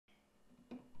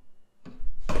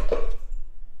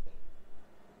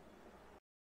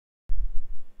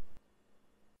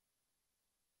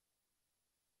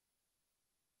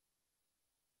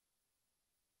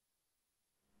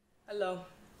Hello,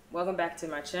 welcome back to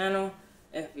my channel.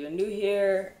 If you're new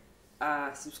here,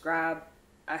 subscribe.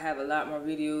 I have a lot more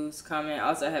videos coming. I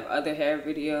also have other hair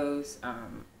videos,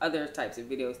 other types of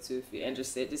videos too. If you're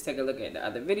interested, just take a look at the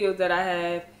other videos that I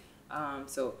have.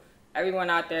 So everyone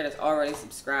out there that's already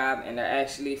subscribed and they're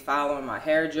actually following my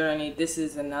hair journey, this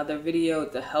is another video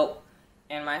to help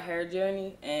in my hair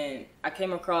journey. And I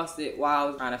came across it while I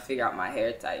was trying to figure out my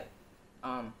hair type.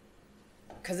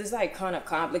 Cause it's like kind of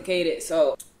complicated.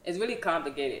 So it's really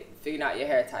complicated figuring out your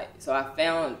hair type. So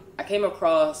I came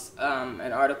across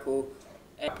an article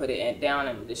and put it down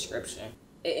in the description.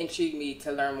 It intrigued me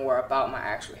to learn more about my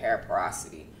actual hair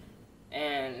porosity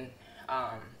and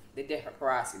the different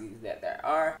porosities that there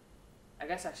are. I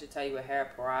guess I should tell you what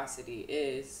hair porosity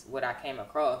is, what I came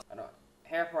across.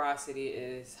 Hair porosity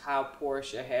is how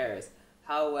porous your hair is,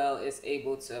 how well it's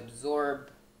able to absorb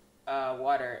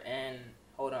water and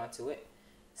hold on to it.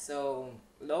 So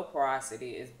low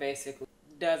porosity is basically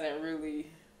doesn't really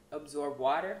absorb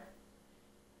water,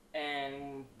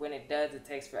 and when it does, it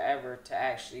takes forever to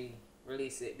actually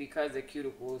release it because the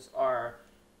cuticles are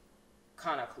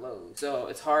kind of closed, so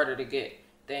it's harder to get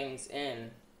things in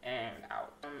and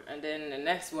out. And then the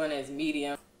next one is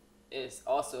medium. It's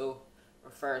also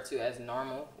referred to as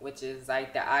normal, which is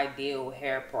like the ideal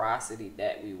hair porosity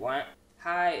that we want.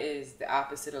 High is the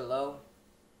opposite of low.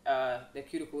 The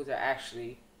cuticles are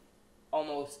actually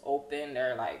almost open,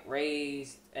 they're like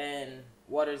raised, and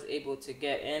water's able to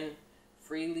get in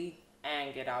freely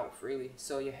and get out freely,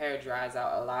 so your hair dries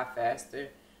out a lot faster,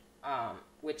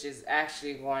 which is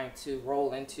actually going to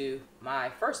roll into my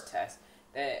first test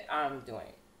that I'm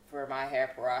doing for my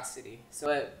hair porosity.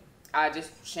 So I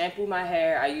just shampoo my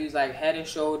hair. I use like Head and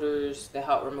Shoulders to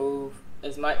help remove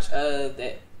as much of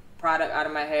the product out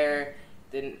of my hair,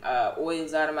 the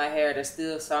oils out of my hair. There's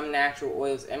still some natural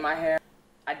oils in my hair.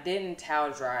 I didn't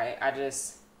towel dry it, I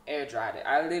just air dried it.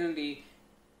 I literally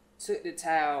took the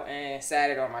towel and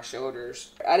sat it on my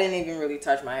shoulders. I didn't even really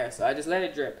touch my hair, so I just let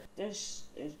it drip. This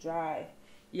is dry.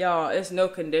 Y'all, it's no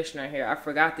conditioner here. I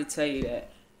forgot to tell you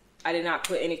that. I did not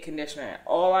put any conditioner in.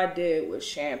 All I did was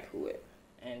shampoo it.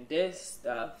 And this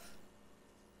stuff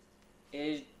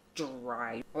is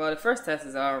dry. Well, the first test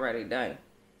is already done.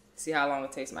 See how long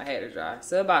it takes my hair to dry.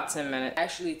 So about 10 minutes. I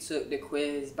actually took the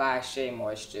quiz by Heyyyy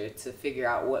Moisture to figure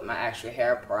out what my actual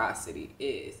hair porosity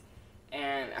is.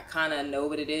 And I kind of know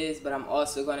what it is, but I'm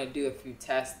also going to do a few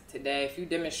tests today, a few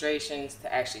demonstrations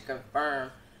to actually confirm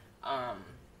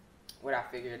what I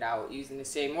figured out using the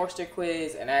Heyyyy Moisture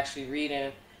quiz and actually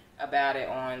reading about it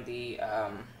on the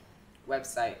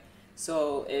website.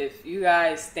 So if you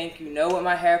guys think you know what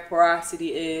my hair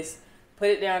porosity is, put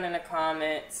it down in the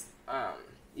comments.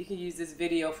 You can use this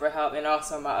video for help, and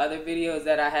also my other videos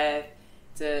that I have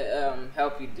to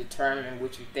help you determine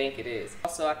what you think it is.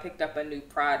 Also, I picked up a new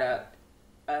product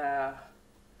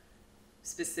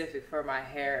specific for my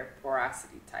hair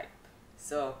porosity type.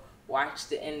 So watch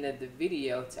the end of the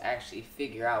video to actually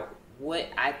figure out what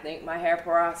I think my hair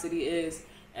porosity is,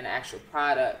 and actual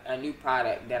product, a new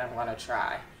product that I'm gonna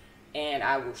try. And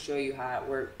I will show you how it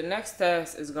works. The next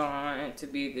test is going to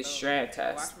be the strand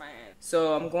test. Watch my hand.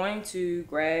 So I'm going to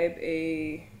grab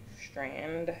a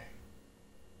strand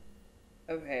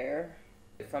of hair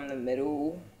from the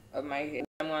middle of my head.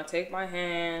 I'm going to take my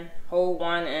hand, hold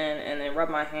one end, and then rub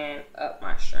my hand up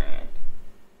my strand.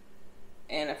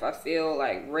 And if I feel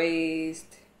like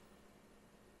raised,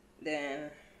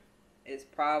 then it's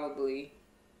probably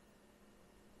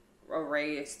a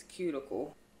raised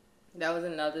cuticle. That was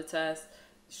another test,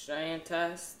 strand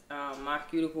test. My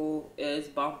cuticle is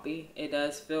bumpy. It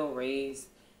does feel raised.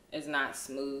 It's not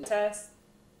smooth. Test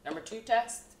number 2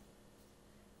 test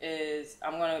is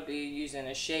I'm going to be using a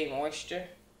Heyyyy Moisture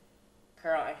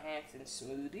Curl Enhancing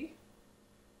Smoothie.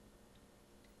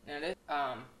 Now this,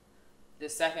 the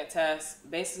second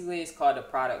test basically is called the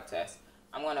product test.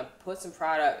 I'm going to put some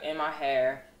product in my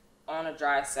hair on a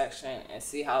dry section and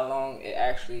see how long it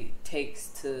actually takes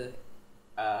to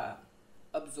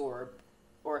absorb,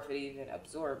 or if it even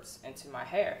absorbs into my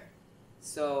hair.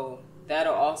 So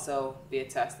that'll also be a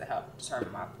test to help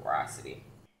determine my porosity.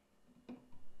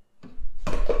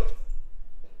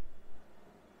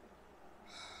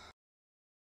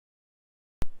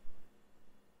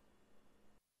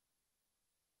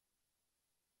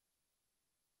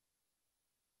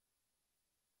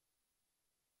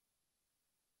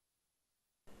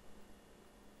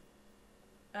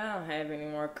 I don't have any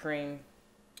more cream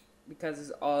because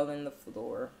it's all in the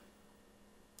floor.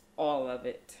 All of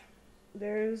it.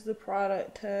 There's the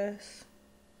product test.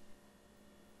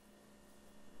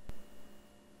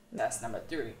 Test number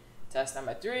 3. Test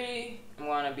number 3, I'm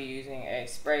going to be using a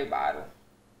spray bottle.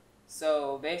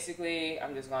 So basically,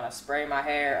 I'm just gonna spray my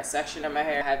hair, a section of my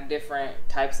hair. I have different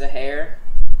types of hair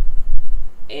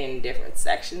in different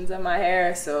sections of my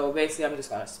hair. So basically, I'm just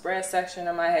gonna spray a section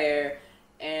of my hair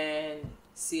and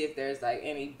see if there's like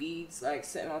any beads like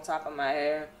sitting on top of my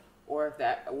hair, or if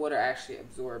that water actually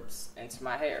absorbs into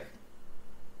my hair.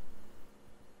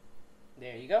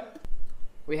 There you go.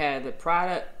 We had the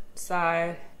product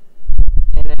side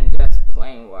and then just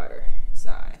plain water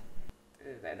side.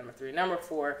 Is that number 3? Number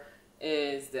 4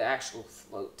 is the actual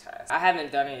float test. I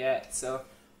haven't done it yet, so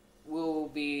we'll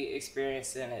be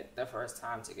experiencing it the first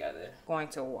time together. Going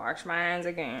to wash my hands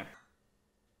again.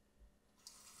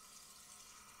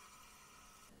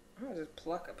 I'm gonna just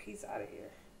pluck a piece out of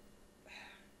here.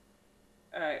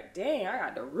 Alright, dang, I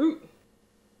got the root.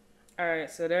 Alright,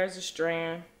 so there's a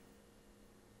strand.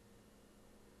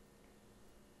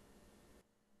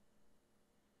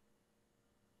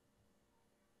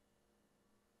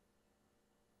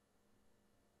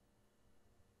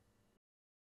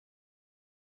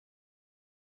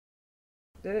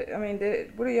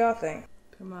 What do y'all think?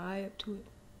 Put my eye up to it.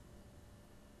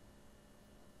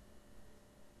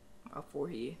 My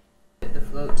forehead. The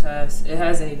float test. It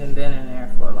hasn't even been in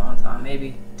there for a long time,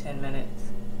 maybe 10 minutes.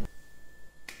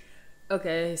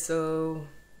 Okay, so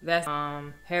that's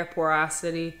hair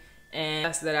porosity and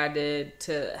test that I did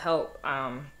to help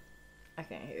I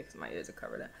can't hear because my ears are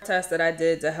covered up. Test that I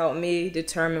did to help me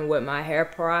determine what my hair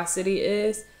porosity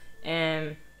is,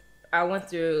 and I went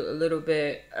through a little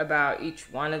bit about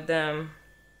each one of them,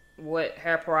 what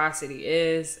hair porosity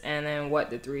is, and then what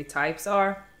the 3 types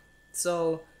are.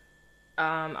 So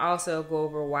I also go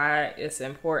over why it's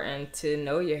important to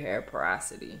know your hair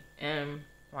porosity and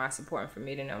why it's important for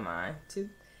me to know mine too.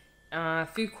 A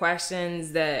few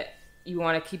questions that you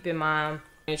want to keep in mind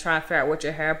when you're trying to figure out what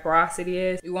your hair porosity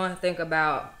is. You want to think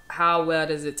about how well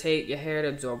does it take your hair to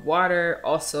absorb water,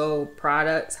 also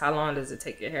products, how long does it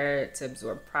take your hair to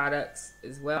absorb products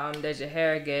as well. Does your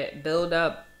hair get build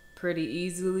up pretty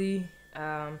easily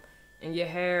in your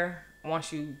hair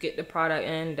once you get the product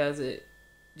in? Does it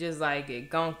just like get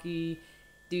gunky?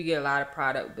 Do you get a lot of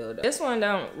product buildup? This one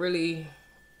don't really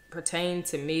pertain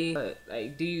to me, but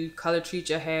like, do you color treat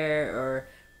your hair or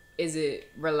is it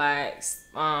relaxed?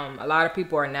 A lot of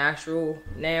people are natural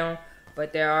now,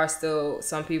 but there are still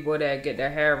some people that get their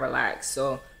hair relaxed.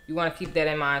 So you want to keep that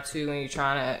in mind too when you're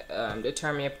trying to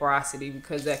determine your porosity,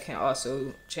 because that can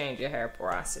also change your hair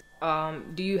porosity.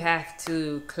 Do you have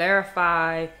to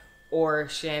clarify or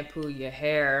shampoo your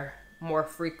hair more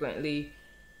frequently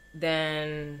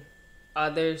than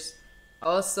others?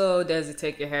 Also, does it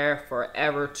take your hair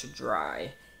forever to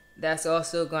dry? That's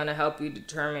also going to help you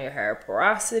determine your hair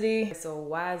porosity. So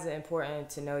why is it important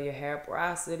to know your hair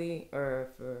porosity, or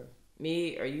for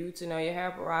me or you to know your hair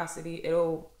porosity?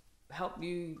 It'll help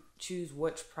you choose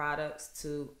which products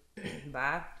to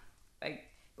buy. Like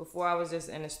before, I was just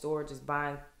in the store just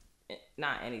buying,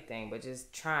 not anything, but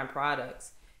just trying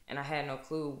products. And I had no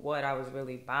clue what I was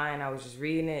really buying. I was just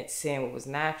reading it, seeing what was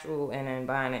natural, and then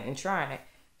buying it and trying it.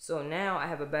 So now I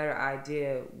have a better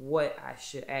idea what I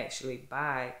should actually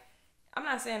buy. I'm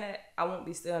not saying that I won't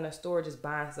be still in the store just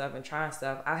buying stuff and trying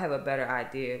stuff. I have a better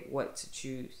idea what to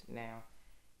choose now.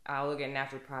 I'll look at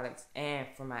natural products and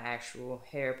for my actual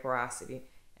hair porosity.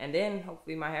 And then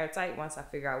hopefully my hair tight once I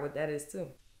figure out what that is too.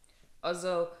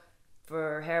 Also,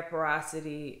 for hair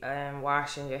porosity and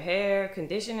washing your hair,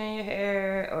 conditioning your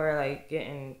hair, or like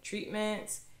getting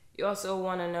treatments, you also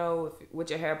want to know what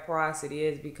your hair porosity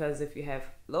is, because if you have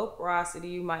low porosity,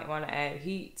 you might want to add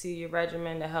heat to your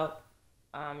regimen to help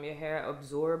your hair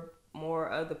absorb more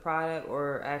of the product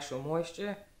or actual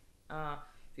moisture.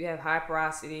 If you have high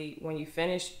porosity, when you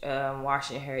finish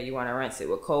washing your hair, you want to rinse it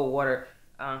with cold water,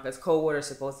 because cold water is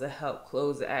supposed to help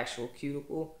close the actual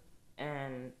cuticle,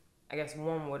 and I guess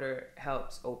warm water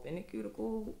helps open the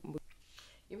cuticle.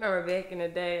 You remember back in the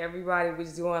day, everybody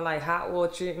was doing like hot oil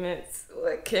treatments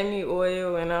with Kemi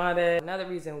oil and all that. Another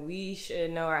reason we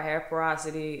should know our hair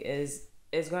porosity is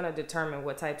it's going to determine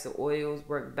what types of oils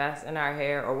work best in our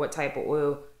hair, or what type of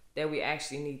oil that we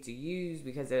actually need to use,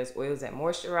 because there's oils that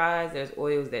moisturize, there's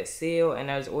oils that seal, and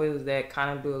there's oils that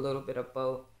kind of do a little bit of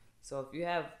both. So if you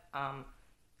have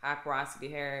high porosity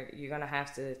hair, you're going to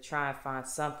have to try and find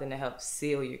something to help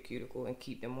seal your cuticle and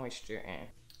keep the moisture in.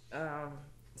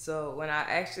 So when I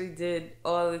actually did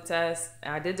all the tests,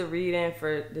 and I did the reading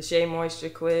for the Shea Moisture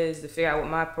quiz to figure out what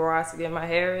my porosity in my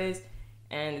hair is,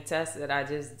 and the test that I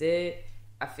just did,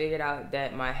 I figured out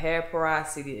that my hair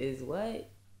porosity is what?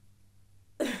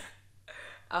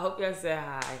 I hope y'all said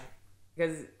hi,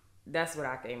 because that's what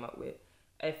I came up with.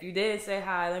 If you did say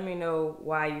hi, let me know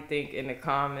why you think in the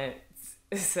comments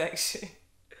section.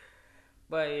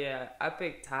 But yeah, I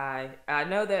picked high. I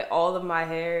know that all of my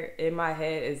hair in my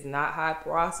head is not high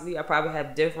porosity. I probably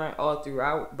have different all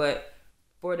throughout, but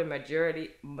for the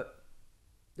majority, for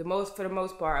the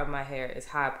most part of my hair is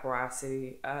high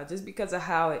porosity, just because of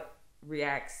how it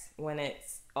reacts when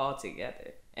it's all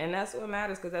together. And that's what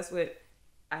matters, because that's what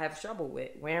I have trouble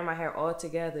with, wearing my hair all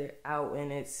together out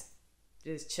when it's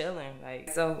just chilling.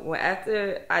 Like, so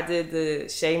after I did the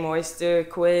Shea Moisture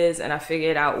quiz and I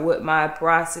figured out what my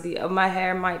porosity of my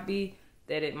hair might be,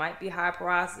 that it might be high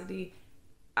porosity,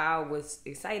 I was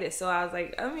excited. So I was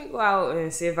like, let me go out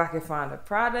and see if I can find a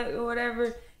product or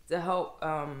whatever to help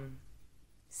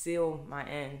seal my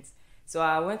ends. So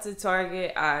I went to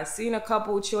Target. I seen a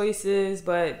couple choices,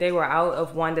 but they were out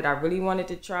of one that I really wanted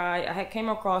to try. I had came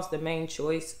across the Main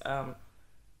Choice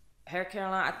hair care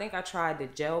line. I think I tried the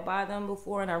gel by them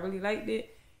before and I really liked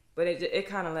it, but it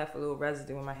kind of left a little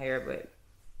residue in my hair. But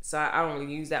so I don't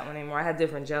really use that one anymore. I had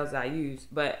different gels that I use,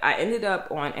 but I ended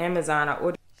up on Amazon.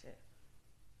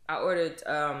 I ordered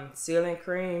sealing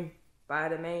cream by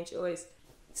the Main Choice.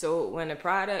 So when it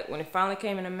finally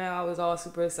came in the mail, I was all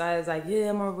super excited. It's like, yeah,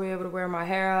 I'm gonna be able to wear my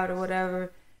hair out or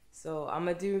whatever. So I'm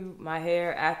gonna do my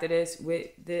hair after this with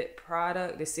the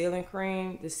product, the sealing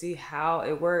cream, to see how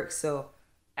it works. So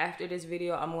after this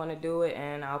video, I'm gonna do it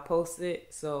and I'll post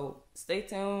it. So stay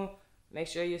tuned. Make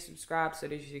sure you're subscribed so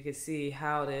that you can see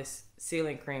how this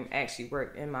sealing cream actually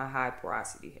worked in my high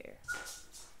porosity hair.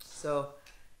 So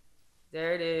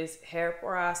there it is, hair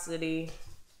porosity,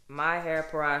 my hair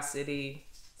porosity.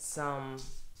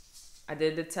 I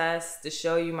did the test to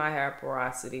show you my hair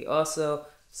porosity. Also,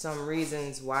 some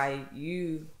reasons why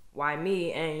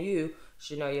me and you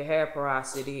should know your hair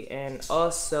porosity, and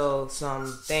also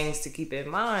some things to keep in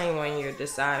mind when you're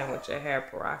deciding what your hair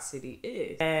porosity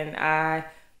is. And I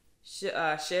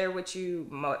share with you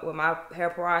what my hair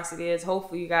porosity is.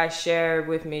 Hopefully you guys share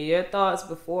with me your thoughts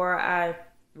before I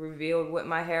revealed what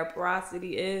my hair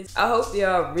porosity is. I hope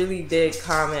y'all really did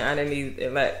comment underneath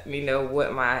and let me know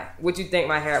what you think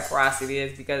my hair porosity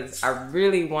is, because I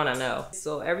really want to know.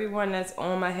 So everyone that's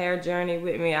on my hair journey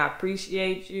with me, I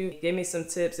appreciate you. Give me some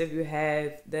tips if you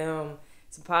have them,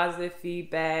 some positive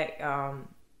feedback,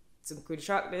 some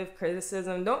constructive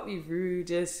criticism. Don't be rude,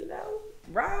 just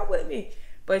ride with me.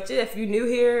 But yeah, if you're new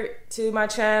here to my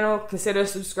channel, consider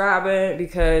subscribing,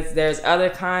 because there's other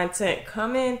content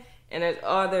coming. And there's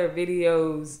other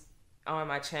videos on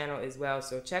my channel as well.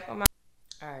 So check on my...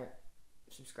 Alright,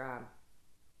 subscribe.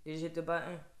 Did you hit the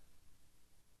button?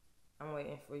 I'm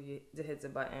waiting for you to hit the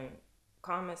button.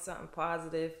 Comment something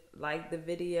positive. Like the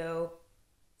video.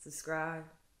 Subscribe.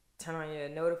 Turn on your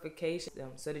notifications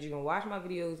so that you can watch my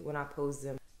videos when I post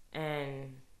them.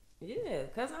 And yeah,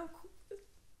 because I'm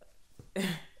cool.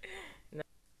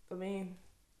 I mean...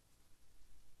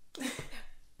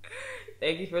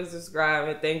 Thank you for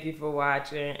subscribing. Thank you for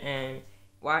watching. And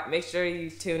make sure you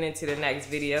tune into the next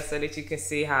video so that you can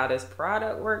see how this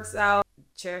product works out.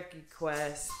 Cherokee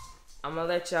Quest. I'm going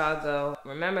to let y'all go.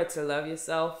 Remember to love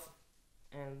yourself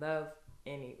and love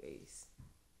anyways.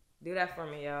 Do that for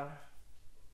me, y'all.